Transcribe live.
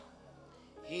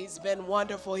He's been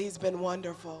wonderful. He's been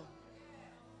wonderful.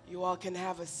 You all can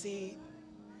have a seat.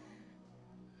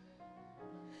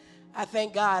 I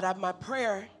thank God. My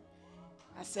prayer,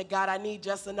 I said, God, I need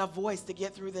just enough voice to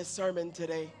get through this sermon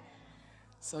today.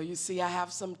 So you see, I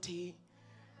have some tea.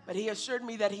 But he assured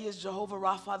me that he is Jehovah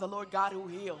Rapha, the Lord God who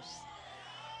heals.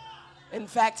 In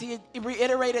fact, he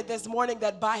reiterated this morning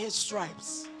that by his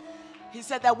stripes, he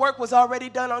said that work was already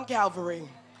done on Calvary.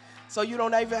 So you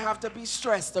don't even have to be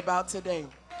stressed about today.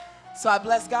 So I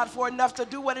bless God for enough to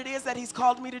do what it is that he's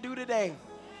called me to do today.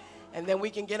 And then we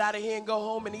can get out of here and go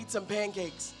home and eat some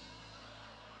pancakes.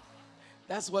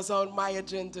 That's what's on my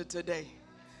agenda today.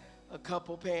 A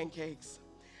couple pancakes.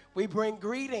 We bring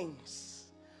greetings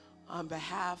on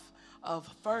behalf of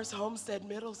First Homestead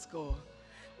Middle School.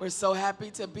 We're so happy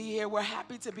to be here. We're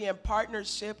happy to be in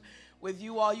partnership with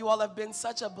you all. You all have been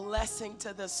such a blessing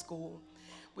to the school.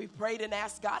 We've prayed and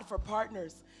asked God for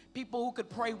partners, people who could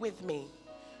pray with me,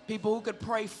 people who could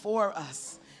pray for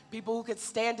us, people who could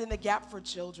stand in the gap for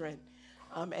children.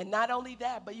 And not only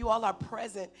that, but you all are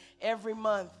present every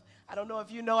month. I don't know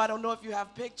if you know, I don't know if you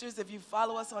have pictures, if you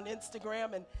follow us on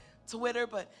Instagram and Twitter,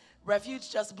 but Refuge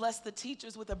just blessed the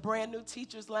teachers with a brand new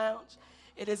teachers lounge.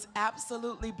 It is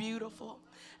absolutely beautiful.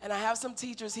 And I have some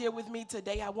teachers here with me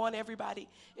today. I want everybody,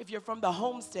 if you're from the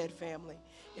Homestead family,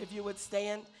 if you would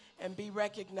stand and be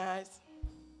recognized.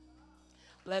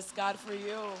 Bless God for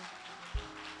you.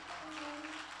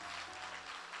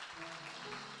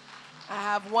 I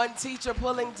have one teacher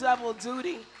pulling double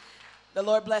duty. The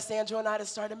Lord blessed Andrew and I to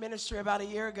start a ministry about a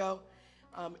year ago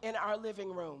in our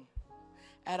living room,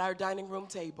 at our dining room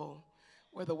table,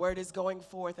 where the word is going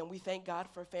forth, and we thank God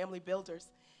for Family Builders.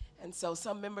 And so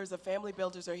some members of Family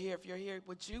Builders are here. If you're here,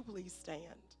 would you please stand?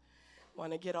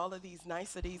 Want to get all of these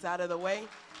niceties out of the way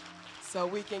so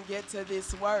we can get to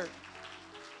this word.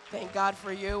 Thank God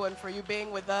for you and for you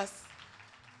being with us.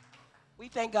 We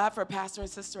thank God for Pastor and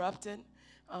Sister Upton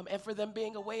and for them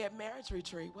being away at marriage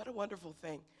retreat. What a wonderful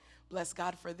thing. Bless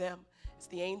God for them. It's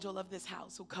the angel of this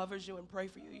house who covers you and pray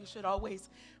for you. You should always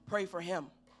pray for him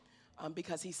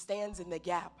because he stands in the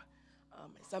gap.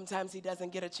 Sometimes he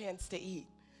doesn't get a chance to eat.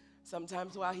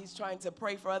 Sometimes while he's trying to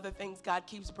pray for other things, God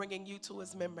keeps bringing you to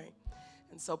his memory.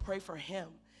 And so pray for him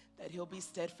that he'll be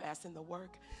steadfast in the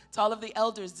work. To all of the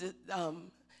elders,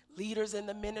 leaders in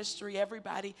the ministry,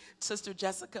 everybody, Sister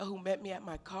Jessica who met me at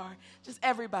my car, just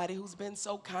everybody who's been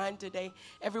so kind today,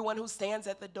 everyone who stands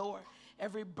at the door,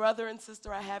 every brother and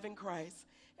sister I have in Christ,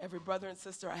 every brother and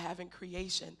sister I have in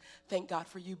creation. Thank God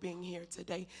for you being here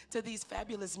today. To these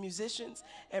fabulous musicians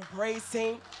and praise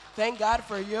team, thank God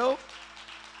for you.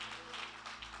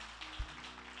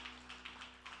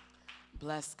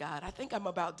 Bless God. I think I'm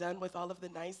about done with all of the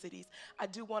niceties. I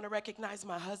do want to recognize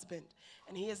my husband,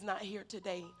 and he is not here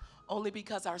today only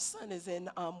because our son is in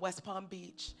West Palm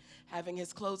Beach having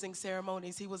his closing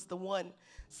ceremonies. He was the one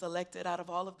selected out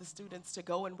of all of the students to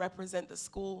go and represent the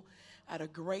school at a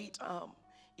great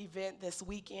event this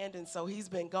weekend, and so he's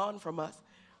been gone from us.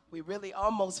 We really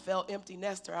almost felt empty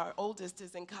nester. Our oldest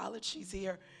is in college. She's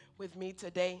here with me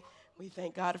today. We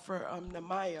thank God for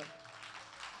Namaya.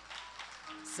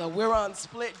 So we're on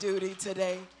split duty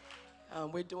today.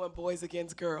 We're doing boys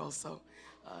against girls. So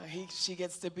she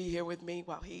gets to be here with me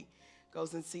while he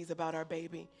goes and sees about our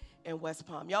baby in West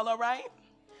Palm. Y'all all right?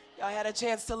 Y'all had a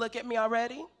chance to look at me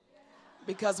already?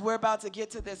 Because we're about to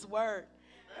get to this word,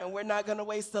 and we're not going to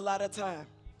waste a lot of time.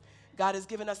 God has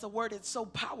given us a word. It's so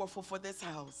powerful for this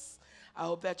house. I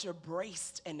hope that you're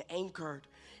braced and anchored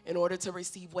in order to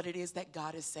receive what it is that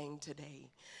God is saying today.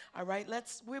 All right,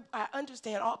 I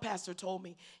understand. All Pastor told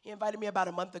me, he invited me about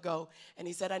a month ago, and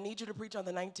he said, I need you to preach on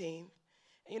the 19th.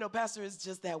 And, you know, Pastor is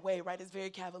just that way, right? It's very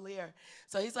cavalier.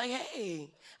 So he's like, hey,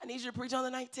 I need you to preach on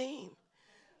the 19th.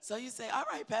 So you say, all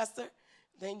right, Pastor.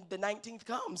 Then the 19th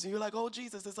comes, and you're like, oh,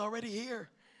 Jesus, it's already here.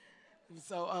 And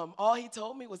so all he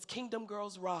told me was Kingdom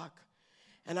Girls Rock.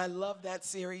 And I love that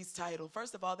series title.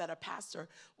 First of all, that a pastor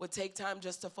would take time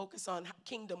just to focus on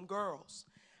Kingdom Girls,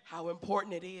 how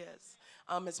important it is,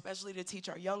 especially to teach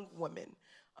our young women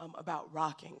about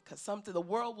rocking. Because the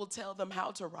world will tell them how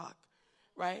to rock,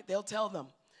 right? They'll tell them.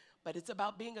 But it's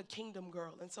about being a kingdom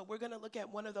girl. And so we're going to look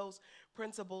at one of those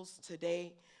principles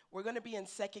today. We're going to be in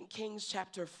 2 Kings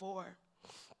chapter 4.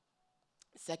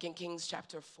 2 Kings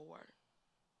chapter 4.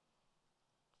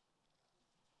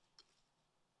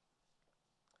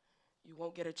 You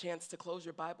won't get a chance to close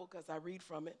your Bible because I read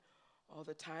from it all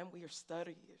the time. We are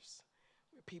studiers.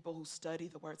 We're people who study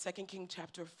the word. 2 Kings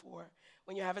chapter 4.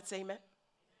 When you have it, say amen.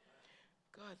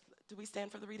 Good. Do we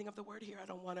stand for the reading of the word here? I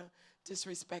don't want to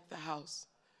disrespect the house.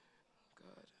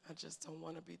 Good. I just don't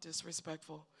want to be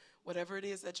disrespectful. Whatever it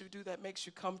is that you do that makes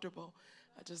you comfortable,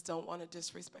 I just don't want to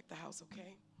disrespect the house,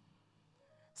 okay?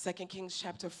 2 Kings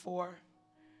chapter 4.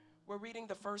 We're reading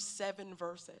the first 7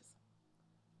 verses.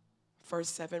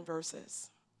 First 7 verses.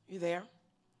 You there?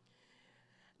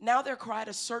 Now there cried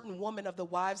a certain woman of the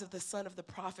wives of the son of the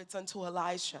prophets unto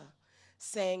Elisha,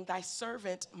 saying, Thy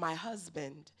servant, my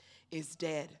husband, is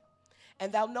dead.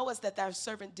 And thou knowest that thy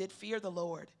servant did fear the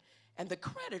Lord, and the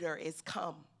creditor is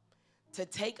come to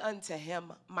take unto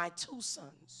him my 2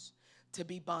 sons to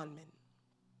be bondmen.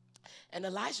 And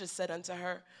Elisha said unto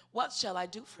her, What shall I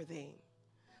do for thee?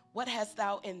 What hast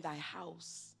thou in thy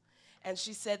house? And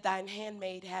she said, Thine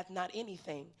handmaid hath not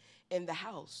anything in the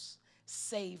house,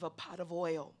 save a pot of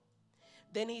oil.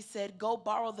 Then he said, Go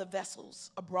borrow the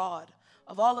vessels abroad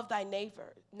of all of thy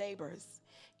neighbors,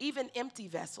 even empty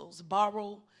vessels,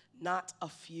 borrow not a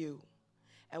few.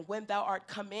 And when thou art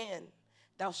come in,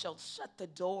 thou shalt shut the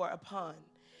door upon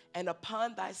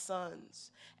thy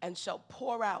sons, and shalt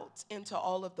pour out into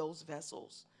all of those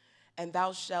vessels, and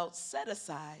thou shalt set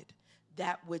aside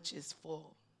that which is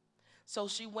full. So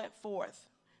she went forth.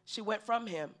 She went from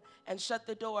him and shut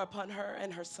the door upon her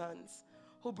and her sons,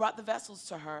 who brought the vessels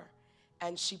to her,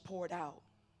 and she poured out.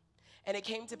 And it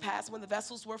came to pass when the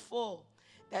vessels were full,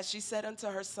 that she said unto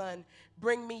her son,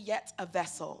 Bring me yet a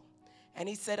vessel. And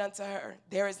he said unto her,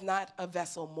 There is not a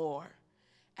vessel more.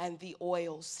 And the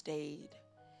oil stayed.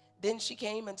 Then she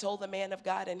came and told the man of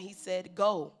God, and he said,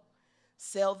 Go,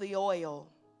 sell the oil,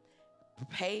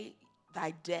 pay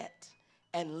thy debt,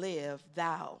 and live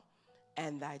thou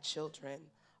and thy children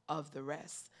of the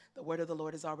rest. The word of the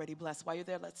Lord is already blessed. While you're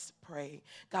there, let's pray.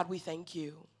 God, we thank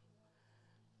you.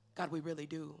 God, we really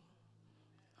do.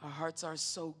 Our hearts are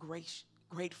so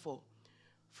grateful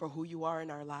for who you are in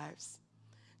our lives.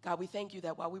 God, we thank you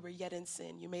that while we were yet in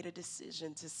sin, you made a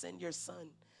decision to send your son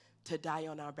to die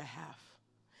on our behalf.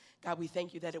 God, we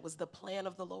thank you that it was the plan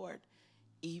of the Lord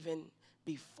even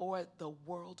before the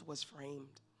world was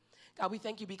framed. God, we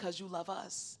thank you because you love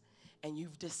us and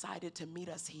you've decided to meet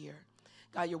us here.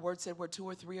 God, your word said where 2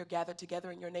 or 3 are gathered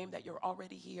together in your name, that you're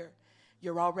already here.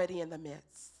 You're already in the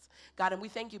midst. God, and we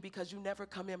thank you because you never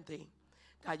come empty.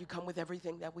 God, you come with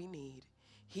everything that we need: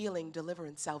 healing,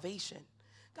 deliverance, salvation.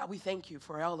 God, we thank you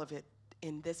for all of it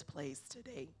in this place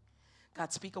today.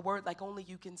 God, speak a word like only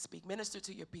you can speak. Minister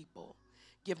to your people.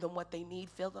 Give them what they need.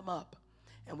 Fill them up.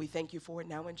 And we thank you for it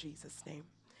now in Jesus' name.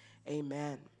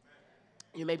 Amen.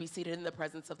 You may be seated in the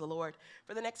presence of the Lord.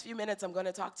 For the next few minutes, I'm going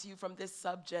to talk to you from this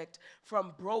subject,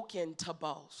 from broken to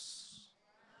boss.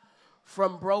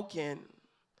 From broken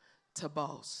to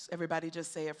boss. Everybody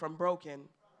just say it, from broken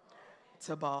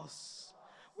to boss.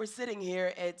 We're sitting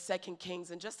here at 2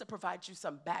 Kings, and just to provide you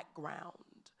some background,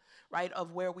 right,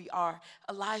 of where we are.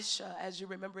 Elisha, as you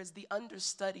remember, is the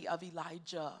understudy of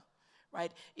Elijah.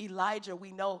 Right? Elijah,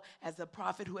 we know, as a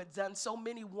prophet who had done so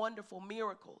many wonderful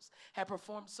miracles, had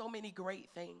performed so many great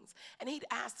things. And he'd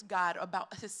asked God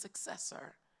about his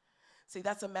successor. See,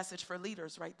 that's a message for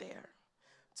leaders right there.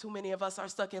 Too many of us are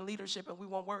stuck in leadership and we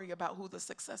won't worry about who the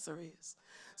successor is.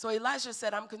 So Elijah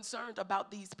said, I'm concerned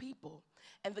about these people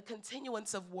and the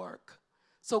continuance of work.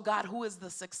 So God, who is the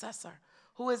successor?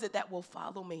 Who is it that will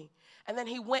follow me? And then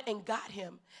he went and got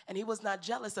him, and he was not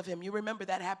jealous of him. You remember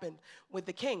that happened with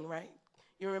the king, right?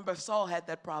 You remember Saul had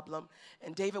that problem,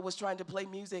 and David was trying to play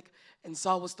music, and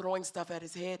Saul was throwing stuff at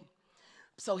his head.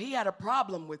 So he had a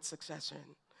problem with succession,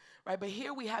 right? But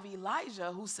here we have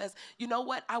Elijah who says, you know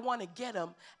what? I want to get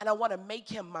him, and I want to make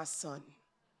him my son.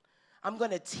 I'm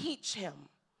going to teach him.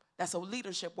 That's a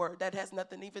leadership word. That has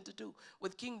nothing even to do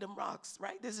with Kingdom Rocks,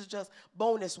 right? This is just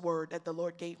bonus word that the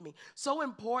Lord gave me. So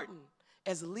important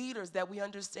as leaders that we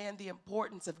understand the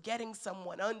importance of getting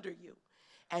someone under you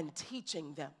and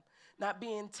teaching them, not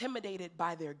being intimidated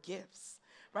by their gifts,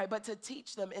 right? But to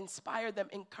teach them, inspire them,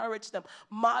 encourage them,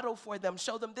 model for them,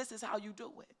 show them this is how you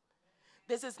do it.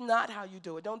 This is not how you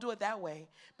do it. Don't do it that way,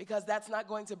 because that's not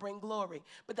going to bring glory.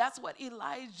 But that's what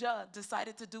Elijah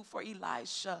decided to do for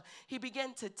Elisha. He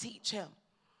began to teach him.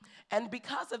 And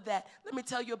because of that, let me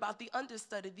tell you about the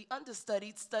understudy. The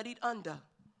understudied studied under.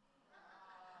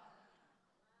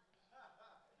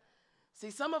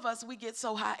 See, some of us, we get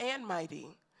so high and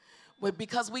mighty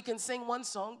because we can sing one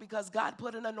song, because God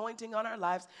put an anointing on our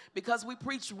lives, because we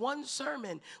preach one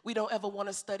sermon, we don't ever want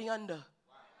to study under.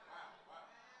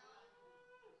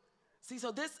 See,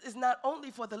 so this is not only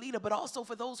for the leader, but also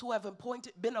for those who have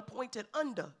been appointed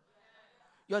under.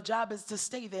 Your job is to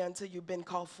stay there until you've been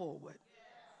called forward.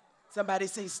 Somebody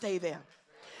say, stay there.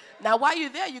 Now, while you're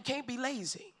there, you can't be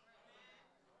lazy.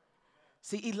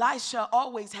 See, Elisha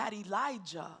always had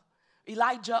Elijah.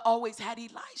 Elijah always had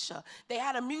Elisha. They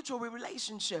had a mutual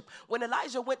relationship. When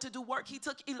Elijah went to do work, he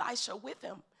took Elisha with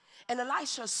him. And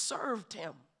Elisha served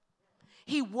him.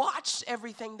 He watched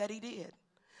everything that he did,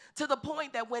 to the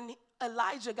point that when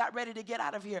Elijah got ready to get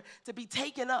out of here, to be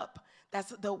taken up, that's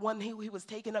the one he was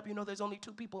taken up. You know, there's only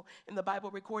 2 people in the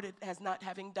Bible recorded as not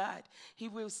having died. He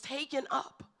was taken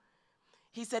up.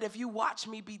 He said, if you watch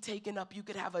me be taken up, you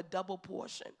could have a double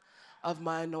portion of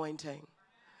my anointing.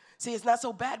 See, it's not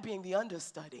so bad being the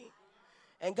understudy.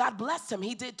 And God blessed him.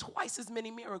 He did twice as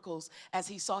many miracles as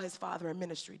he saw his father in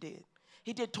ministry did.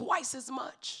 He did twice as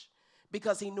much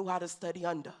because he knew how to study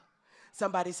under.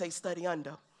 Somebody say study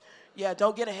under. Yeah,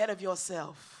 don't get ahead of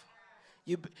yourself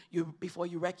before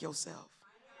you wreck yourself.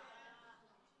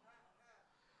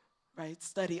 Right?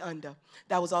 Study under.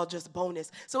 That was all just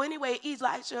bonus. So anyway,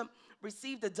 Elisha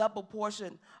received a double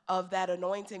portion of that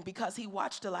anointing because he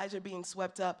watched Elijah being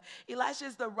swept up. Elisha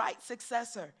is the right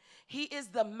successor. He is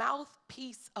the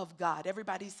mouthpiece of God.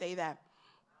 Everybody say that.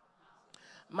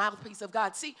 Mouthpiece of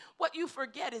God. See, what you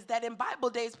forget is that in Bible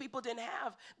days, people didn't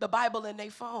have the Bible in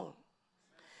their phone.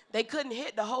 They couldn't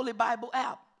hit the Holy Bible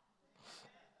app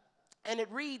and it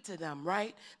read to them,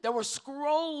 right? There were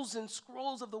scrolls and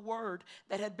scrolls of the word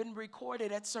that had been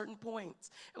recorded at certain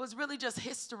points. It was really just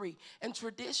history and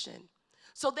tradition.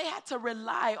 So they had to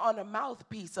rely on a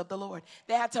mouthpiece of the Lord.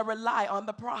 They had to rely on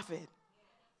the prophet.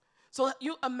 So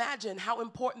you imagine how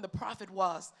important the prophet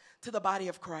was to the body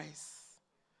of Christ.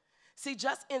 See,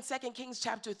 just in 2 Kings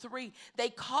chapter 3, they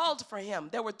called for him.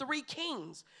 There were 3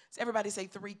 kings. So everybody say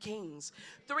 3 kings.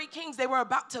 3 kings, they were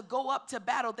about to go up to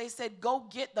battle. They said, go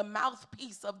get the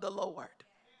mouthpiece of the Lord.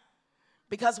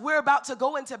 Because we're about to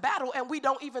go into battle and we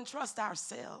don't even trust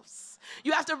ourselves.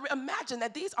 You have to imagine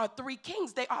that these are 3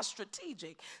 kings. They are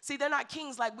strategic. See, they're not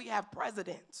kings like we have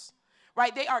presidents.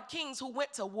 Right? They are kings who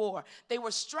went to war. They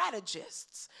were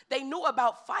strategists. They knew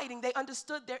about fighting. They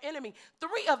understood their enemy. 3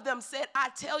 of them said, I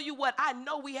tell you what, I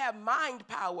know we have mind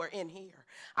power in here.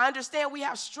 I understand we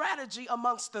have strategy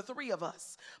amongst the 3 of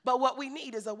us. But what we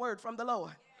need is a word from the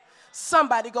Lord.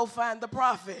 Somebody go find the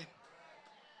prophet.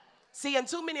 See, and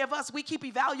too many of us, we keep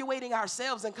evaluating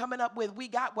ourselves and coming up with, we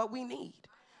got what we need.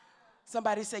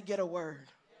 Somebody say, get a word.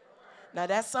 Now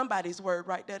that's somebody's word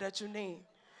right there that you need.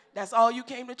 That's all you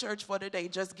came to church for today.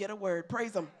 Just get a word.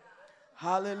 Praise him.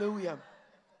 Hallelujah.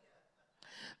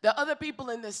 The other people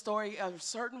in this story are a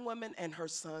certain woman and her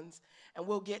sons. And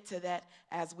we'll get to that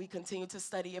as we continue to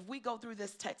study. If we go through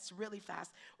this text really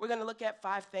fast, we're going to look at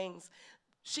 5 things.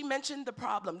 She mentioned the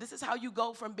problem. This is how you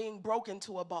go from being broken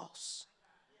to a boss.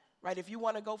 Right? If you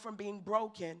want to go from being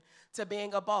broken to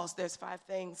being a boss, there's 5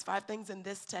 things. 5 things in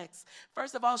this text.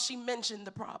 First of all, she mentioned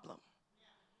the problem.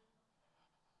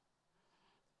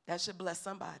 That should bless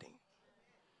somebody.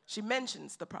 She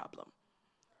mentions the problem.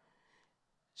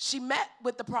 She met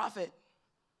with the prophet.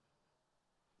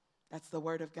 That's the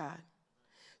word of God.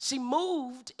 She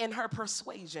moved in her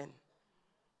persuasion.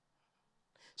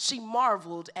 She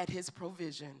marveled at his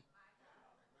provision.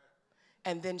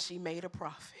 And then she made a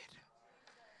profit.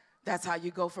 That's how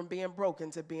you go from being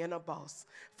broken to being a boss.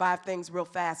 5 things real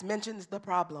fast. Mentions the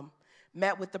problem.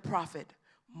 Met with the prophet.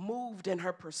 Moved in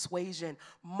her persuasion,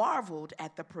 marveled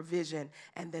at the provision,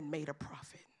 and then made a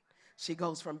profit. She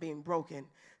goes from being broken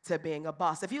to being a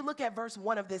boss. If you look at verse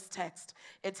 1 of this text,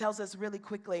 it tells us really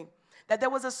quickly that there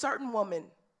was a certain woman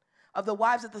of the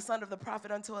wives of the son of the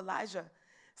prophet unto Elijah,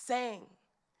 saying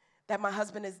that my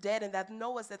husband is dead, and that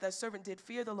knowest that thy servant did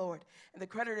fear the Lord, and the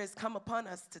creditor is come upon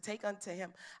us to take unto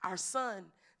him our son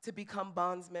to become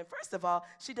bondsmen. First of all,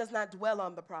 she does not dwell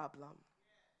on the problem.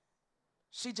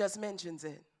 She just mentions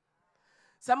it.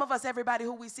 Some of us, everybody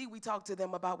who we see, we talk to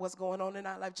them about what's going on in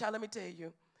our life. Child, let me tell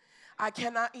you, I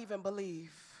cannot even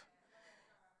believe.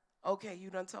 Okay, you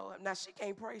done told her. Now, she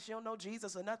can't pray. She don't know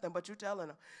Jesus or nothing, but you telling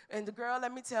her. And the girl,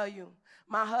 let me tell you,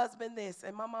 my husband this,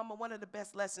 and my mama, one of the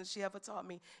best lessons she ever taught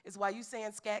me is while you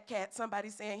saying scat cat, somebody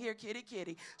saying, here, kitty,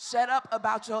 kitty. Shut up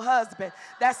about your husband.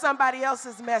 That's somebody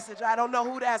else's message. I don't know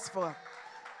who that's for.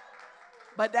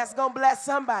 But that's going to bless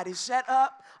somebody. Shut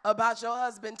up about your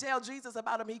husband. Tell Jesus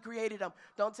about him. He created him.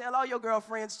 Don't tell all your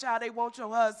girlfriends, child, they want your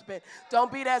husband.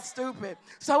 Don't be that stupid.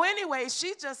 So anyway,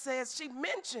 she just says, she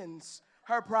mentions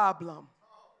her problem.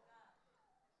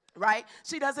 Right?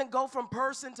 She doesn't go from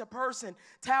person to person.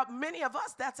 Many of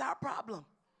us, that's our problem.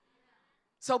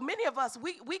 So many of us,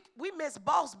 we miss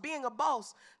boss being a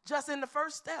boss just in the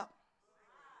first step.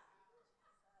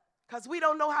 Because we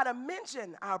don't know how to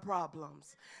mention our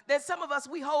problems. Then some of us,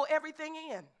 we hold everything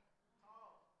in.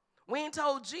 We ain't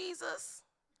told Jesus.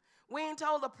 We ain't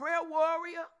told a prayer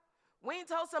warrior. We ain't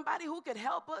told somebody who could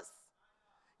help us.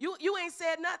 You ain't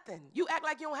said nothing. You act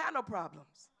like you don't have no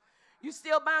problems. You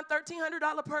still buying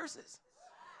 $1,300 purses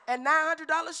and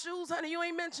 $900 shoes, honey. You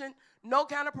ain't mentioned no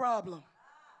kind of problem.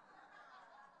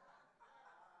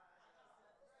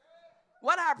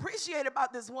 I appreciate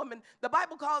about this woman, the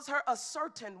Bible calls her a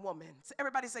certain woman. So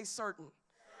everybody say certain.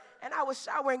 And I was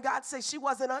showering, God said she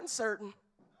wasn't uncertain.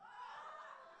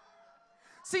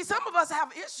 See, some of us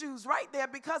have issues right there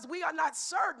because we are not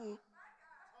certain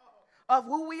of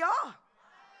who we are.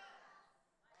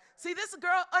 See, this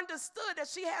girl understood that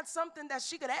she had something that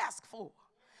she could ask for.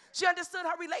 She understood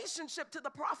her relationship to the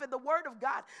prophet, the word of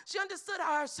God. She understood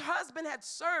how her husband had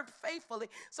served faithfully.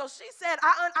 So she said,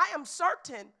 I am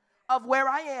certain of where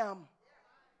I am.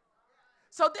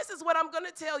 So this is what I'm going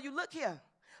to tell you. Look here.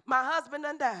 My husband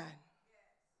done died.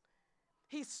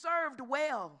 He served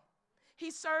well.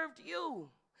 He served you.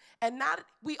 And now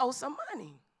we owe some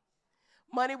money.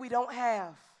 Money we don't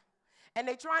have. And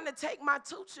they're trying to take my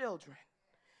 2 children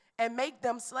and make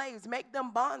them slaves, make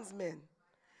them bondsmen.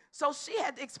 So she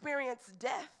had experienced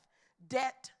death,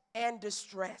 debt, and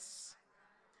distress.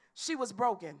 She was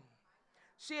broken.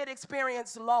 She had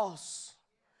experienced loss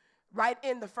right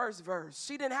in the first verse.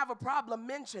 She didn't have a problem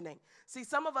mentioning. See,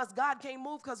 some of us, God can't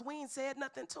move because we ain't said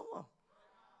nothing to him.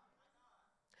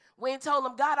 We ain't told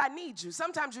him, God, I need you.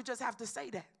 Sometimes you just have to say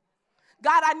that.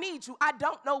 God, I need you. I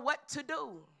don't know what to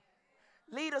do.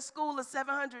 Lead a school of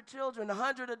 700 children,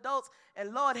 100 adults,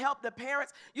 and Lord, help the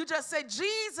parents. You just say,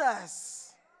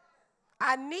 Jesus,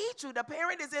 I need you. The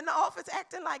parent is in the office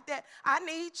acting like that. I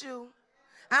need you.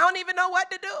 I don't even know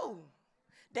what to do.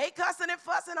 They cussing and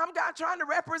fussing. I'm God trying to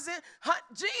represent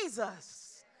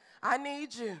Jesus. I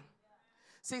need you.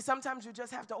 See, sometimes you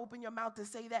just have to open your mouth to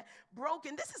say that.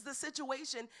 Broken, this is the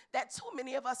situation that too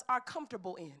many of us are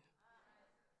comfortable in.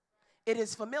 It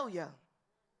is familiar.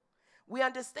 We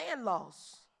understand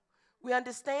loss. We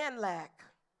understand lack.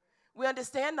 We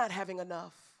understand not having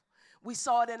enough. We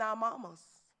saw it in our mamas.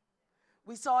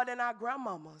 We saw it in our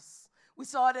grandmamas. We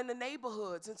saw it in the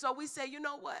neighborhoods. And so we say, you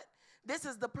know what? This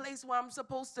is the place where I'm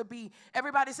supposed to be.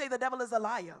 Everybody say the devil is a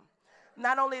liar.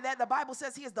 Not only that, the Bible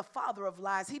says he is the father of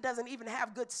lies. He doesn't even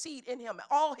have good seed in him.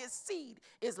 All his seed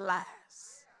is lies.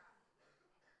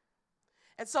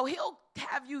 And so he'll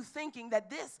have you thinking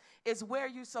that this is where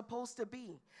you're supposed to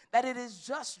be, that it is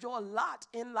just your lot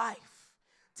in life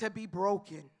to be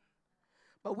broken.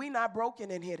 But we're not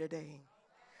broken in here today.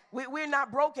 We're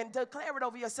not broken. Declare it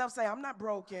over yourself. Say, I'm not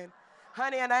broken.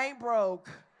 Honey, and I ain't broke.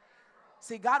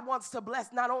 See, God wants to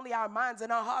bless not only our minds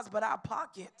and our hearts, but our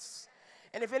pockets.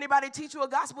 And if anybody teach you a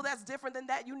gospel that's different than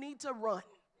that, you need to run.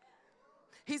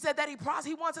 He said that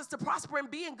he wants us to prosper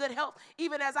and be in good health,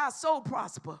 even as our soul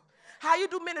prosper. How you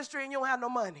do ministry and you don't have no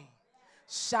money?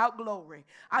 Shout glory.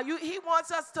 He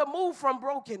wants us to move from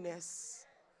brokenness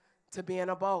to being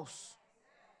a boss.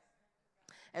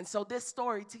 And so this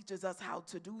story teaches us how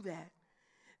to do that.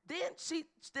 Then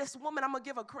this woman, I'm going to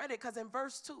give her credit because in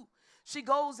verse 2, she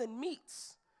goes and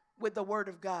meets with the word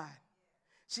of God.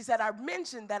 She said, I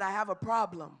mentioned that I have a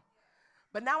problem,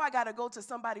 but now I got to go to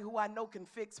somebody who I know can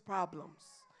fix problems.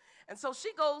 And so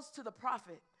she goes to the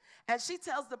prophet, and she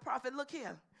tells the prophet, look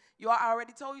here, I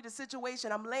already told you the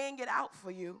situation. I'm laying it out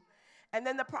for you. And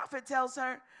then the prophet tells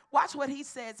her, watch what he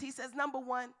says. He says, number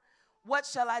 1, what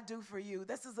shall I do for you?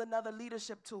 This is another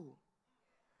leadership tool.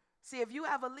 See, if you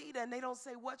have a leader and they don't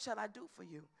say, what shall I do for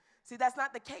you? See, that's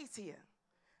not the case here.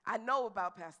 I know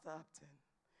about Pastor Upton,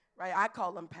 right? I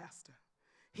call him pastor.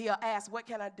 He'll ask, what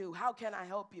can I do? How can I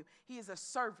help you? He is a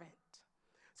servant.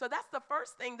 So that's the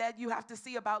first thing that you have to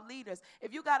see about leaders.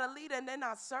 If you got a leader and they're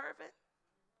not serving,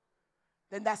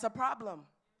 then that's a problem.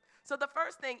 So the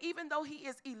first thing, even though he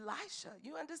is Elisha,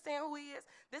 you understand who he is?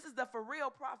 This is the for real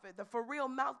prophet, the for real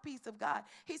mouthpiece of God.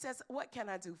 He says, what can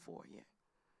I do for you?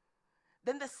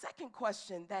 Then the second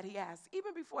question that he asks,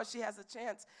 even before she has a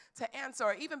chance to answer,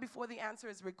 or even before the answer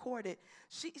is recorded,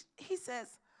 he says,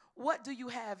 what do you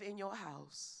have in your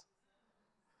house?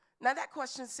 Now that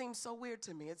question seems so weird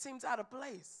to me. It seems out of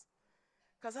place.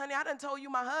 Because, honey, I done told you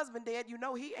my husband dead. You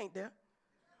know he ain't there.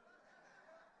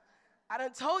 I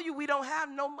done told you we don't have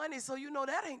no money, so you know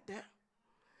that ain't there.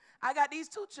 I got these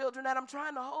 2 children that I'm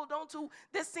trying to hold on to.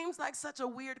 This seems like such a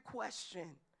weird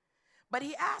question. But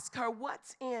he asked her,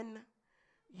 what's in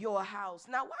your house?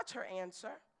 Now watch her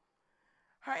answer.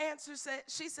 Her answer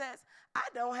she says, I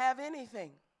don't have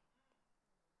anything.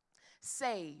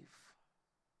 Save.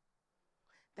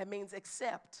 That means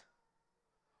accept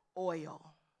oil.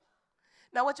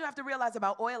 Now what you have to realize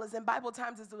about oil is in Bible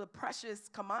times it's a precious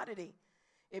commodity.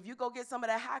 If you go get some of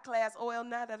that high-class oil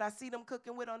now that I see them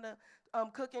cooking with on the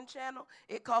cooking channel,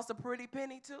 it costs a pretty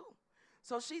penny too.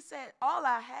 So she said, all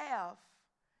I have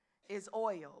is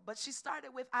oil. But she started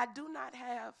with, I do not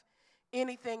have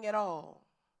anything at all.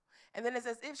 And then it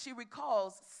says, if she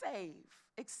recalls, save,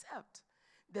 accept.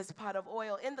 this pot of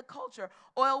oil. In the culture,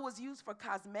 oil was used for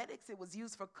cosmetics, it was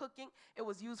used for cooking, it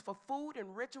was used for food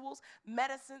and rituals,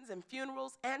 medicines and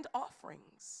funerals and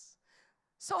offerings.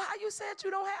 So how you said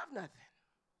you don't have nothing?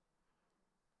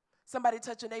 Somebody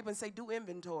touch your neighbor and say, do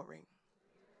inventory.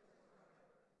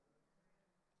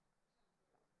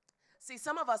 See,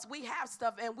 some of us, we have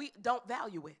stuff and we don't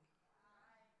value it.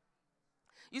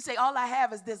 You say, all I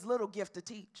have is this little gift to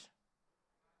teach.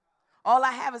 All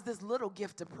I have is this little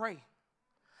gift to pray.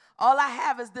 All I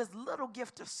have is this little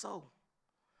gift to sow.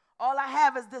 All I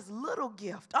have is this little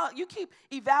gift. Oh, you keep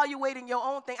evaluating your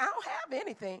own thing. I don't have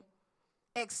anything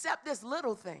except this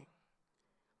little thing.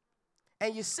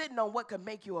 And you're sitting on what could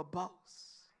make you a boss.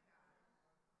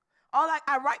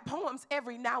 I write poems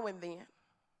every now and then.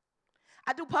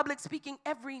 I do public speaking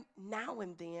every now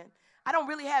and then. I don't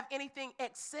really have anything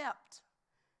except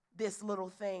this little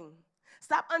thing.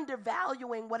 Stop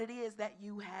undervaluing what it is that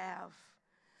you have.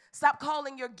 Stop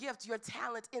calling your gift, your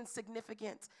talent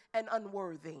insignificant and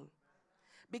unworthy.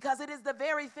 Because it is the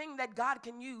very thing that God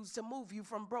can use to move you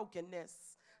from brokenness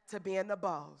to being the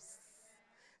boss.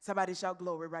 Somebody shout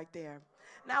glory right there.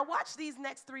 Now watch these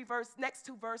next two verses.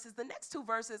 The next two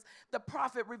verses, the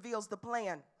prophet reveals the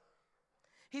plan.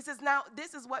 He says, now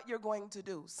this is what you're going to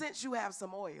do since you have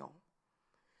some oil.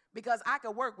 Because I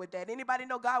could work with that. Anybody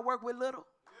know God work with little?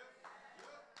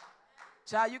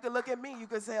 Child, you can look at me, you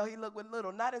can say, oh, he looked with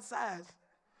little, not in size.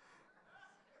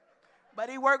 But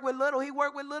he worked with little. He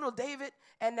worked with little. David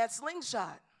and that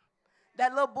slingshot,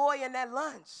 that little boy and that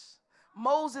lunch,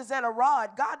 Moses and a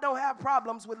rod. God don't have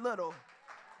problems with little.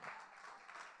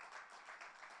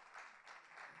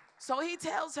 So he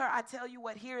tells her, I tell you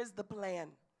what, here is the plan.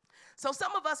 So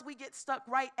some of us, we get stuck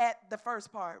right at the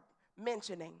first part,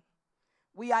 mentioning.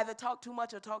 We either talk too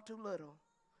much or talk too little.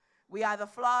 We either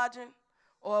flogging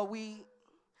or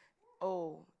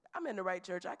I'm in the right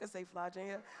church. I can say flogging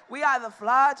here. We either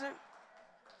flogging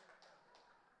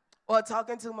or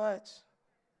talking too much.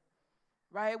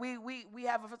 Right?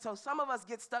 So some of us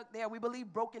get stuck there. We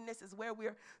believe brokenness is where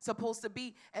we're supposed to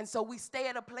be. And so we stay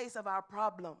at a place of our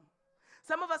problem.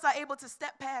 Some of us are able to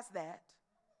step past that.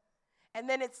 And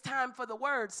then it's time for the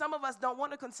word. Some of us don't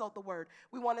want to consult the word.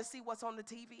 We want to see what's on the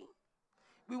TV.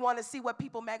 We want to see what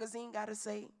People Magazine got to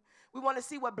say. We want to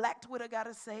see what Black Twitter got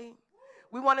to say.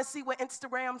 We want to see what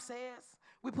Instagram says.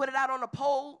 We put it out on a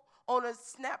poll, on a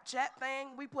Snapchat thing.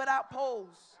 We put out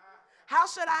polls. How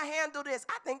should I handle this?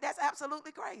 I think that's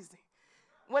absolutely crazy.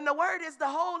 When the word is the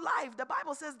whole life, the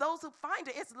Bible says those who find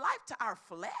it, it's life to our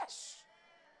flesh.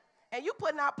 And you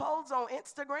putting out polls on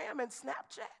Instagram and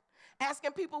Snapchat,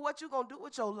 asking people what you're going to do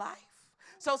with your life.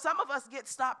 So some of us get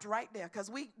stopped right there because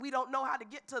we don't know how to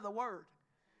get to the word.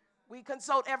 We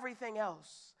consult everything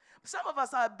else. Some of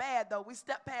us are bad, though. We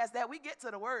step past that. We get to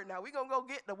the word now. We're going to go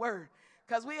get the word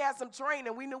because we had some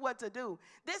training. We knew what to do.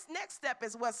 This next step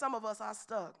is where some of us are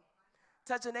stuck.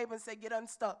 Touch your neighbor and say, get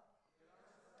unstuck.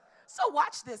 So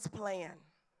watch this plan.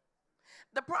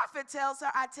 The prophet tells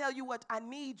her, I tell you what I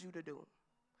need you to do.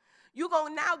 You're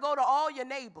going to now go to all your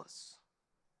neighbors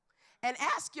and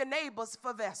ask your neighbors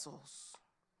for vessels.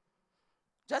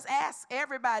 Just ask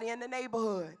everybody in the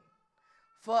neighborhood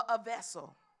for a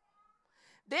vessel.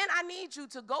 Then I need you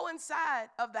to go inside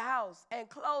of the house and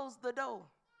close the door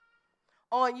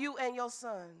on you and your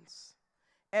sons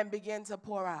and begin to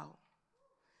pour out.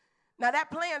 Now that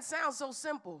plan sounds so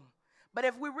simple, but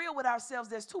if we're real with ourselves,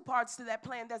 there's two parts to that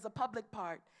plan. There's a public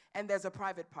part and there's a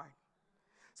private part.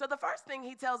 So the first thing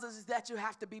he tells us is that you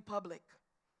have to be public.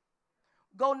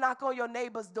 Go knock on your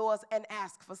neighbor's doors and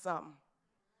ask for something.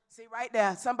 See right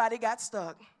there, somebody got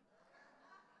stuck.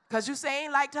 Because you say,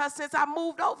 ain't liked her since I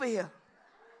moved over here.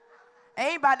 I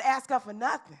ain't about to ask her for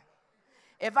nothing.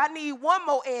 If I need one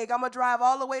more egg, I'm going to drive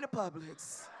all the way to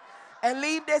Publix and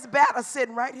leave this batter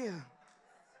sitting right here.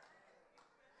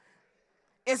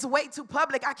 It's way too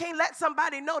public. I can't let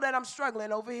somebody know that I'm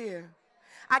struggling over here.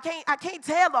 I can't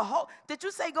tell the whole. Did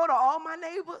you say go to all my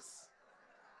neighbors?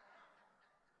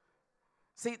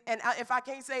 See, and if I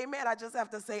can't say amen, I just have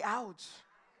to say ouch.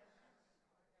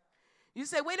 You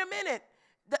say, wait a minute.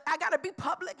 I got to be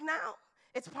public now?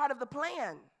 It's part of the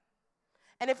plan.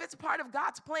 And if it's part of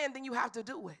God's plan, then you have to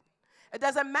do it. It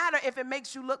doesn't matter if it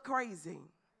makes you look crazy.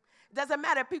 It doesn't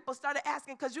matter if people started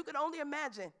asking, because you can only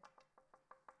imagine.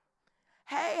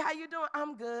 Hey, how you doing?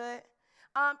 I'm good.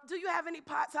 Do you have any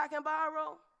pots I can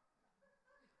borrow?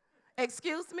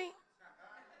 Excuse me?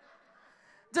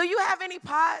 Do you have any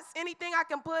pots, anything I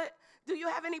can put? Do you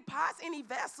have any pots, any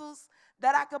vessels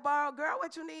that I could borrow? Girl,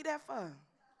 what you need that for?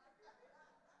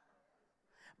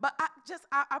 But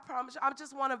I promise you, I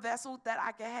just want a vessel that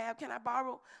I can have. Can I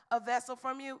borrow a vessel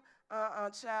from you?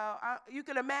 Child. You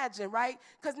can imagine, right?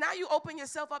 Because now you open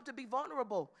yourself up to be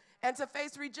vulnerable and to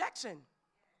face rejection,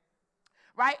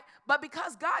 right? But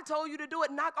because God told you to do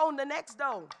it, knock on the next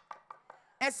door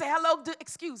and say, hello,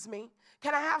 excuse me,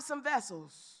 can I have some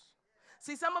vessels?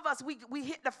 See, some of us, we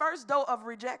hit the first door of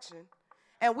rejection,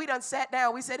 and we done sat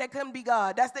down. We said that couldn't be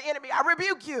God. That's the enemy. I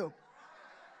rebuke you.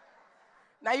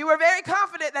 Now, you were very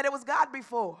confident that it was God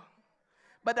before.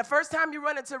 But the first time you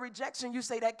run into rejection, you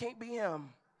say that can't be him.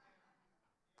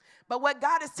 But what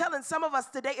God is telling some of us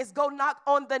today is go knock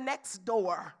on the next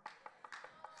door.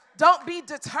 Don't be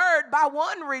deterred by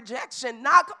one rejection.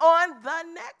 Knock on the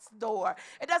next door.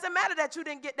 It doesn't matter that you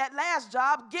didn't get that last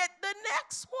job. Get the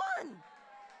next one.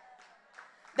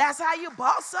 That's how you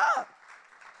boss up.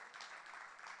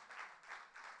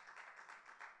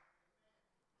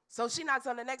 So she knocks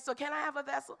on the next door. Can I have a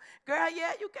vessel? Girl,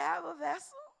 yeah, you can have a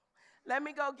vessel. Let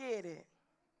me go get it.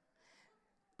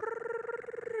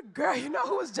 Girl, you know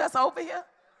who was just over here?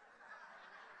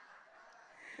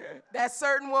 That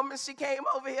certain woman, she came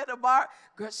over here to the bar.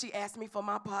 Girl, she asked me for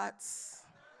my pots.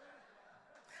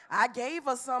 I gave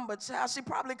her some, but child, she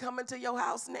probably coming to your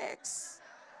house next.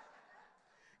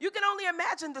 You can only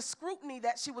imagine the scrutiny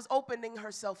that she was opening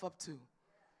herself up to.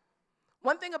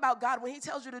 One thing about God, when he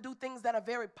tells you to do things that are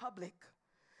very public,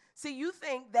 see, you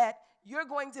think that you're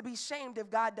going to be shamed if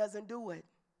God doesn't do it.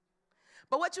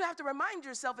 But what you have to remind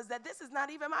yourself is that this is not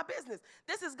even my business.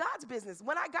 This is God's business.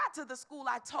 When I got to the school,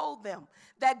 I told them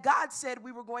that God said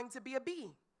we were going to be a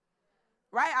B.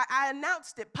 Right? I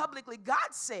announced it publicly. God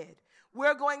said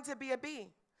we're going to be a B.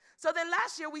 So then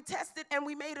last year we tested and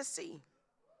we made a C.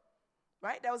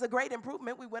 Right? That was a great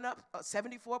improvement. We went up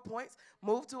 74 points,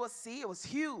 moved to a C. It was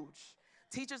huge.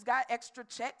 Teachers got extra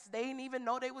checks. They didn't even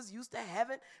know they was used to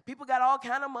heaven. People got all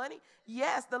kind of money.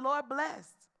 Yes, the Lord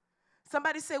blessed.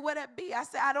 Somebody said, where that be? I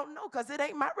said, I don't know, because it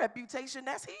ain't my reputation.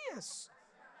 That's his.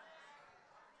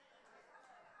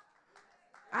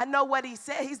 I know what he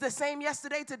said. He's the same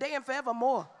yesterday, today, and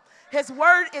forevermore. His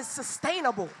word is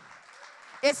sustainable.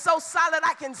 It's so solid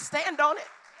I can stand on it.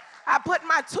 I put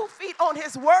my 2 feet on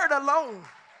his word alone.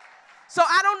 So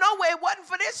I don't know where it wasn't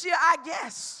for this year, I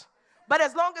guess. But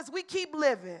as long as we keep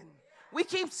living, we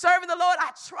keep serving the Lord,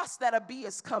 I trust that a B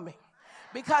is coming.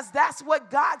 Because that's what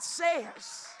God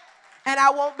says. And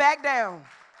I won't back down.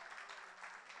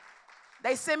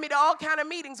 They send me to all kind of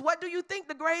meetings. What do you think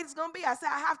the grade is going to be? I say,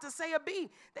 I have to say a B.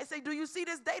 They say, do you see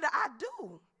this data? I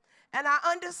do. And I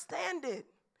understand it.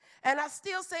 And I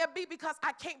still say a B because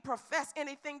I can't profess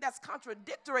anything that's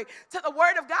contradictory to the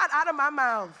word of God out of my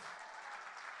mouth.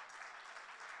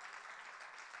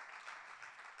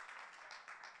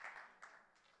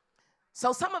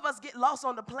 So some of us get lost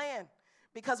on the plan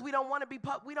because we don't want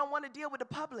to deal with the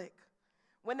public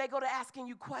when they go to asking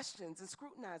you questions and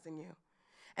scrutinizing you.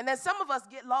 And then some of us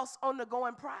get lost on the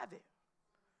going private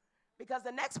because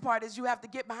the next part is you have to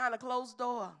get behind a closed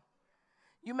door.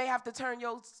 You may have to turn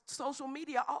your social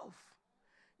media off.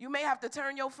 You may have to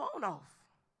turn your phone off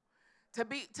to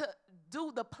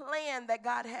do the plan that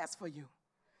God has for you.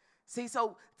 See,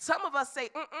 so some of us say,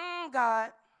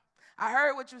 God, I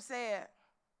heard what you said,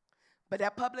 but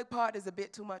that public part is a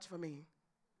bit too much for me.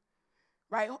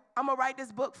 Right? I'm going to write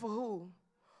this book for who?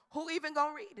 Who even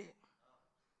going to read it?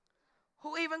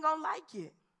 Who even going to like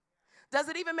it? Does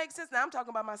it even make sense? Now, I'm talking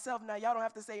about myself now. Y'all don't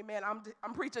have to say, man,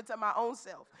 I'm preaching to my own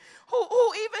self. Who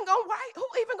even going to write? Who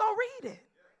even going to read it?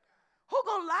 Who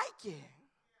going to like it?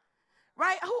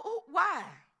 Right? Why?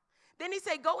 Then he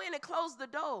said, go in and close the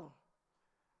door.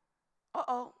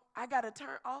 Uh-oh, I got to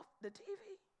turn off the TV.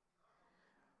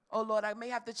 Oh, Lord, I may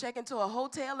have to check into a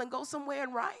hotel and go somewhere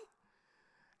and write.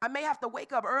 I may have to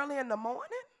wake up early in the morning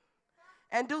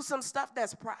and do some stuff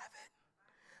that's private.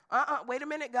 Wait a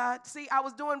minute, God. See, I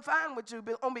was doing fine with you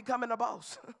on becoming a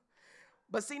boss.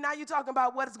 But see, now you're talking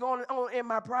about what is going on in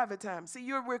my private time. See,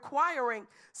 you're requiring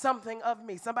something of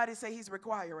me. Somebody say he's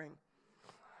requiring.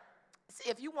 See,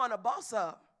 if you want to boss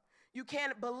up, you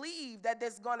can't believe that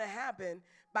this is going to happen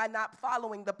by not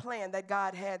following the plan that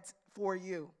God had for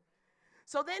you.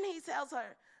 So then he tells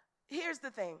her, here's the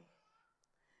thing.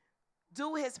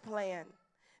 Do his plan.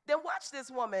 Then watch this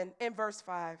woman in verse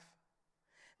 5.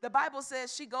 The Bible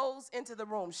says she goes into the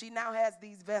room. She now has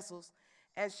these vessels,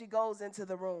 and she goes into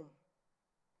the room.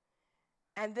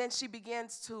 And then she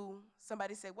begins to,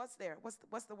 somebody say, what's there?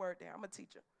 What's the word there? I'm a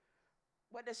teacher.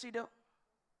 What does she do?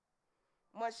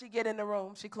 Once she get in the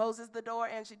room, she closes the door,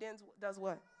 and she then does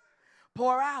what?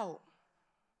 Pour out.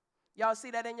 Y'all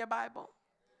see that in your Bible?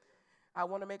 I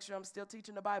want to make sure I'm still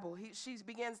teaching the Bible. She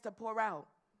begins to pour out.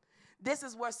 This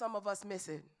is where some of us miss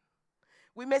it.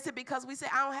 We miss it because we say,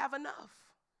 I don't have enough.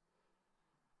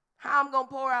 How I'm going to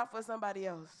pour out for somebody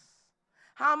else?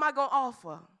 How am I going to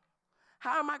offer?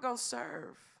 How am I going to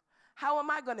serve? How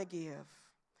am I going to give?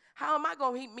 How am I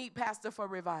going to meet Pastor for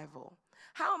revival?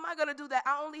 How am I going to do that?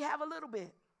 I only have a little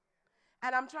bit.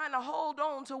 And I'm trying to hold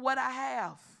on to what I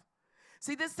have.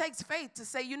 See, this takes faith to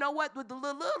say, you know what, with the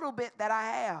little bit that I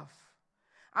have,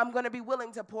 I'm going to be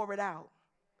willing to pour it out.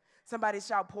 Somebody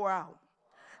shout, pour out.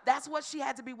 That's what she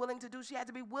had to be willing to do. She had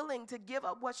to be willing to give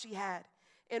up what she had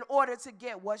in order to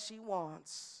get what she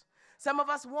wants. Some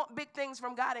of us want big things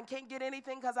from God and can't get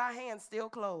anything because our hands still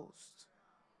closed.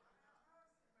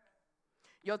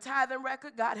 Your tithing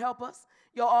record, God help us.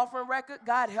 Your offering record,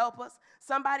 God help us.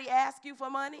 Somebody ask you for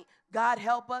money, God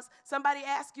help us. Somebody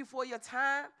ask you for your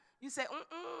time, you say,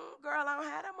 girl, I don't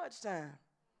have that much time.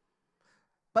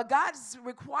 But God's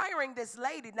requiring this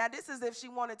lady. Now, this is if she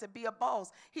wanted to be a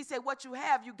boss. He said, what you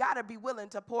have, you got to be willing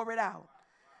to pour it out.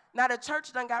 Now, the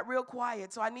church done got real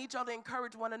quiet, so I need y'all to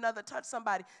encourage one another. Touch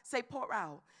somebody. Say, pour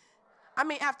out. I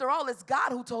mean, after all, it's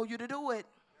God who told you to do it.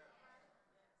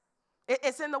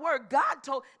 It's in the word. God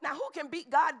told. Now, who can beat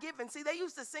God-given? See, they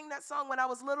used to sing that song when I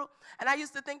was little, and I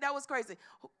used to think that was crazy.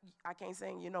 I can't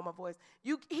sing. You know my voice.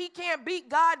 He can't beat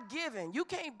God-given. You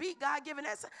can't beat God-given.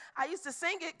 I used to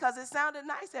sing it because it sounded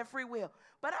nice at Free Will.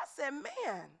 But I said,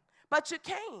 man, but you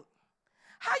can't.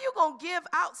 How you going to give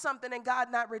out something and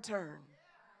God not return?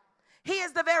 He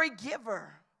is the very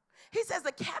giver. He says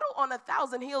the cattle on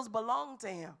 1,000 hills belong to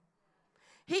him.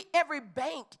 Every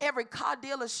bank, every car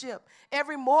dealership,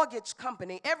 every mortgage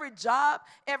company, every job,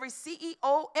 every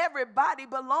CEO, everybody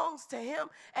belongs to him.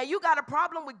 And you got a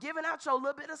problem with giving out your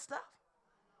little bit of stuff?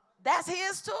 That's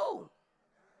his too.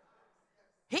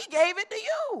 He gave it to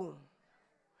you.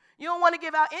 You don't want to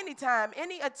give out any time,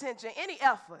 any attention, any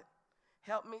effort.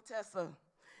 Help me, Tessa.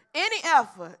 Any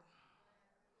effort.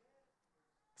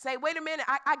 Say, wait a minute,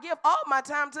 I give all my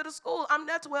time to the school. I'm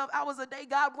there 12 hours a day.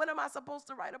 God, when am I supposed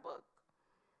to write a book?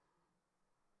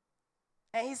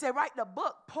 And he said, write the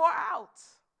book, pour out.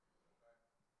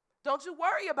 Don't you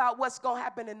worry about what's going to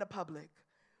happen in the public.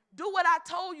 Do what I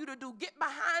told you to do. Get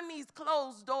behind these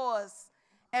closed doors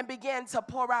and begin to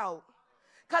pour out.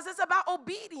 Because it's about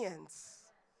obedience.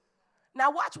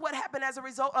 Now watch what happened as a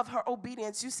result of her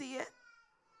obedience. You see it?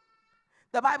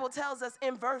 The Bible tells us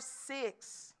in verse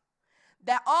 6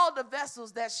 that all the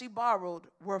vessels that she borrowed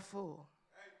were full.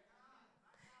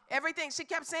 Everything. She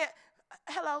kept saying,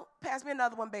 hello, pass me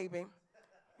another one, baby.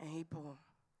 And he pulled.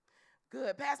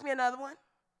 Good. Pass me another one.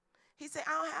 He said,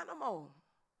 I don't have no more.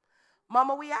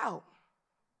 Mama, we out.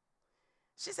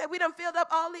 She said, we done filled up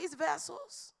all these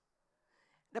vessels.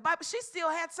 The Bible, she still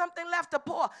had something left to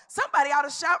pour. Somebody ought to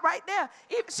shout right there.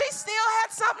 She still had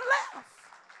something left.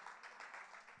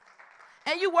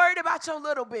 And you worried about your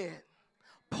little bit.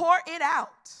 Pour it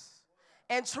out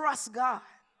and trust God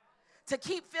to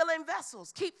keep filling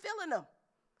vessels. Keep filling them.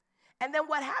 And then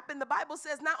what happened, the Bible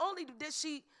says not only did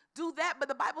she do that, but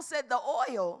the Bible said the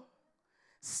oil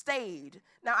stayed.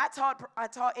 Now, I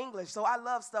taught English, so I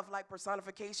love stuff like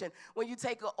personification. When you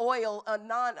take an oil,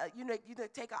 you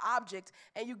take an object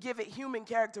and you give it human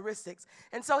characteristics.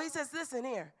 And so he says, listen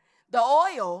here, the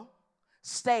oil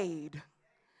stayed.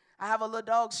 I have a little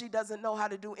dog. She doesn't know how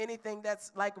to do anything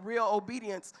that's like real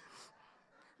obedience.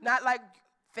 Not like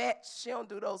fetch. She don't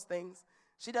do those things.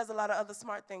 She does a lot of other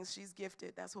smart things. She's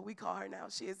gifted. That's what we call her now.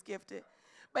 She is gifted.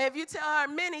 But if you tell her,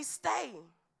 Minnie, stay.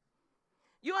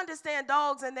 You understand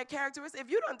dogs and their characteristics. If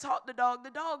you don't talk the dog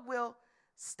will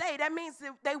stay. That means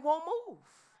that they won't move.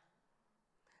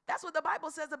 That's what the Bible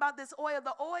says about this oil.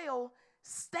 The oil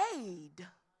stayed.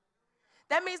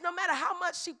 That means no matter how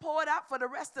much she poured out for the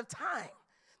rest of time,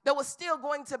 there was still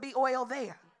going to be oil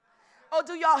there. Oh,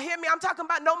 do y'all hear me? I'm talking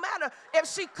about no matter if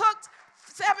she cooked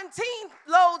 17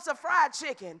 loads of fried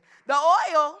chicken, the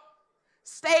oil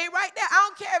stayed right there. I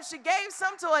don't care if she gave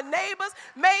some to her neighbors,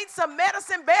 made some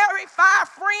medicine, buried 5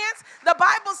 friends. The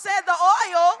Bible said the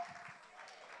oil.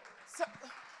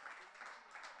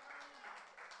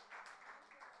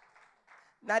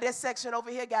 Now this section over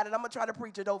here got it. I'm going to try to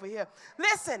preach it over here.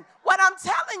 Listen, what I'm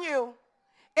telling you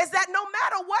is that no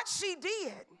matter what she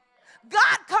did,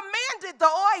 God commanded the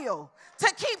oil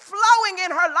to keep flowing in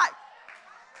her life.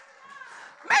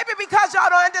 Maybe because y'all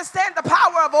don't understand the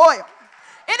power of oil.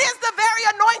 It is the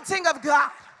very anointing of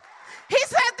God. He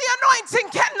said the anointing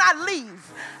cannot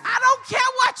leave. I don't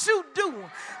care what you do.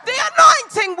 The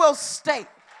anointing will stay.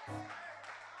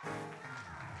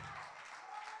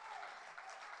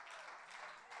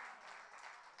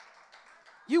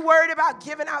 You worried about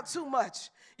giving out too much.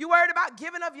 You worried about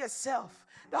giving of yourself.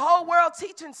 The whole world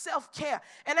teaching self-care.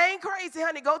 And it ain't crazy,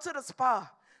 honey. Go to the spa.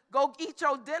 Go eat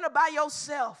your dinner by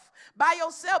yourself. Buy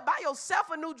yourself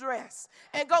a new dress.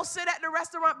 And go sit at the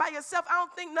restaurant by yourself. I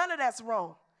don't think none of that's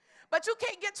wrong. But you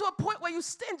can't get to a point where you're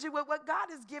stingy with what God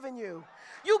has given you.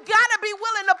 You got to be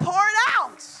willing to pour it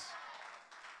out.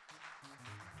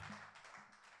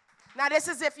 Now, this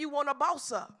is if you want to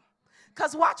boss up.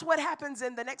 Because watch what happens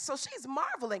in the next. So she's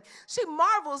marveling. She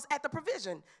marvels at the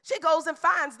provision. She goes and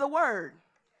finds the word.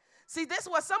 See, this is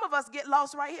where some of us get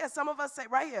lost right here. Some of us say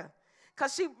right here.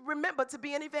 Because she remembered to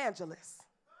be an evangelist.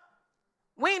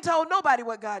 We ain't told nobody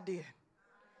what God did.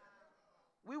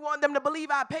 We want them to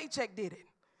believe our paycheck did it.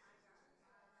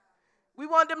 We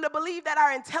want them to believe that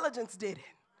our intelligence did it.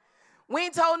 We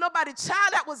ain't told nobody,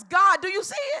 child, that was God. Do you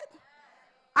see it?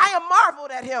 I am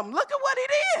marveled at him. Look at what he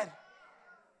did.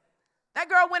 That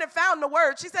girl went and found the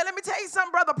word. She said, let me tell you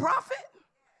something, brother prophet.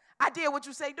 I did what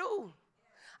you say do.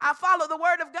 I followed the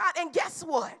word of God, and guess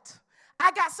what?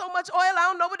 I got so much oil, I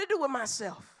don't know what to do with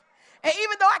myself. And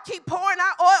even though I keep pouring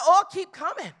out oil keep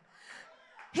coming.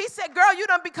 He said, girl, you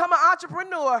done become an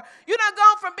entrepreneur. You done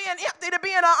gone from being empty to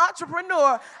being an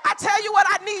entrepreneur. I tell you what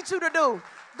I need you to do.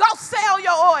 Go sell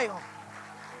your oil.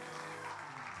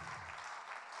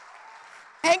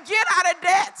 And get out of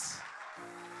debt.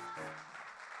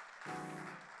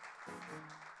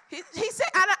 He said,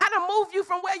 I done moved you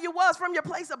from where you was, from your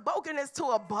place of brokenness to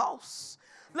a boss.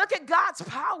 Look at God's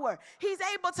power. He's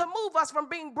able to move us from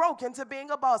being broken to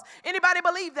being a boss. Anybody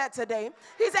believe that today?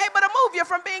 He's able to move you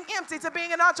from being empty to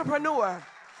being an entrepreneur.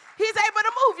 He's able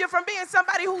to move you from being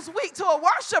somebody who's weak to a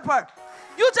worshiper.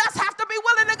 You just have to be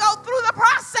willing to go through the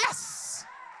process.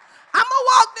 I'm going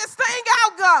to walk this thing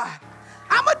out, God.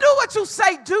 I'm going to do what you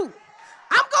say do.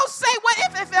 I'm going to say what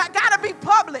if I got to be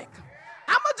public.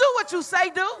 I'm going to do what you say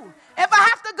do. If I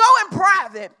have to go in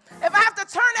private, if I have to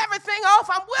turn everything off,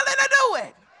 I'm willing to do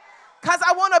it. Because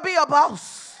I want to be a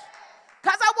boss.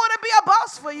 Because I want to be a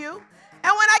boss for you.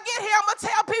 And when I get here, I'm going to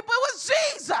tell people it was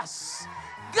Jesus.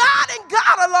 God and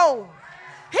God alone.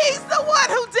 He's the one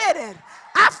who did it.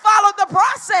 I followed the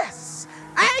process.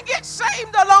 I ain't get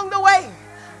shamed along the way.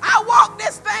 I walked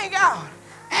this thing out.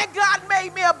 And God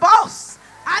made me a boss.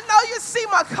 I know you see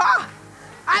my car.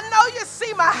 I know you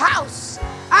see my house.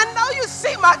 I know you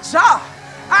see my job.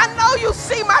 I know you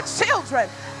see my children.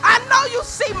 I know you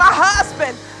see my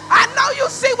husband. I know you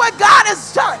see what God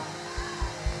has done.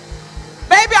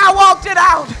 Baby, I walked it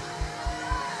out.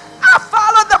 I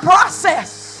followed the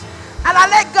process. And I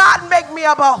let God make me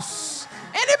a boss.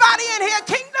 Anybody in here,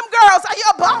 Kingdom Girls, are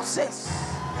you bosses?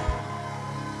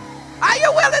 Are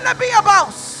you willing to be a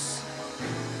boss?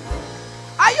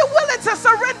 Are you willing to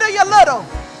surrender your little?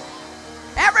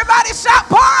 Everybody shout,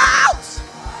 pour out.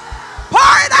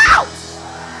 Pour it out.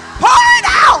 Pour it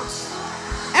out.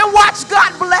 And watch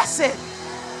God bless it.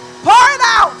 Pour it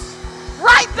out.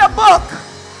 Write the book.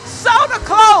 Sew the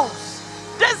clothes.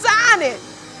 Design it.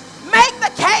 Make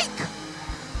the cake.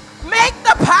 Make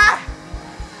the pie.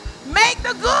 Make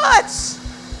the goods.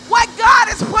 What God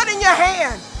has put in your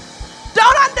hand.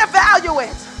 Don't undervalue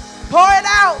it. Pour it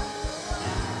out.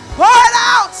 Pour it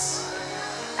out.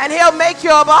 And he'll make you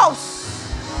a boss.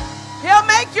 He'll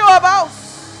make you a boss.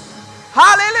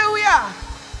 Hallelujah.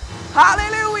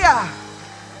 Hallelujah.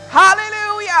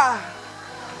 Hallelujah.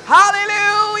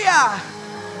 Hallelujah.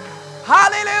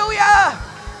 Hallelujah.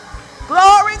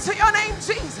 Glory to your name,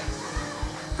 Jesus.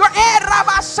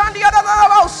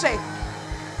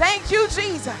 Thank you,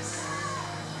 Jesus.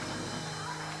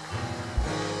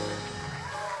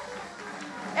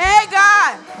 Hey,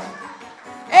 God.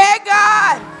 Hey,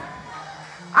 God.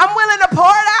 I'm willing to pour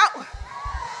it out.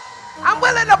 I'm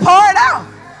willing to pour it out.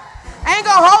 I ain't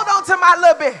going to hold on to my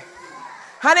little bit.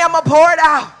 Honey, I'm going to pour it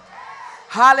out.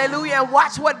 Hallelujah. And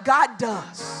watch what God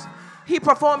does. He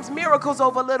performs miracles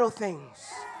over little things.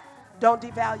 Don't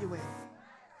devalue it.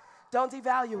 Don't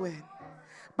devalue it.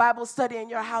 Bible study in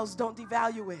your house, don't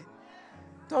devalue it.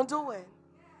 Don't do it.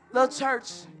 Little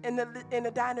church in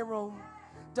the dining room,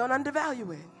 don't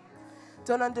undervalue it.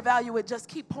 Don't undervalue it. Just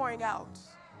keep pouring out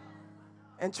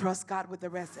and trust God with the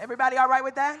rest. Everybody all right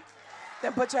with that?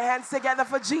 Then put your hands together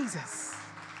for Jesus.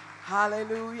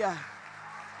 Hallelujah.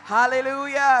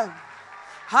 Hallelujah.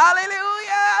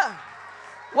 Hallelujah.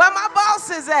 Where my boss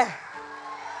is at.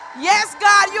 Yes,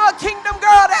 God, you're a kingdom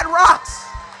girl that rocks.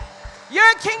 You're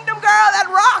a kingdom girl that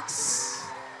rocks.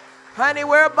 Honey,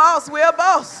 we're a boss. We're a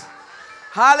boss.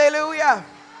 Hallelujah.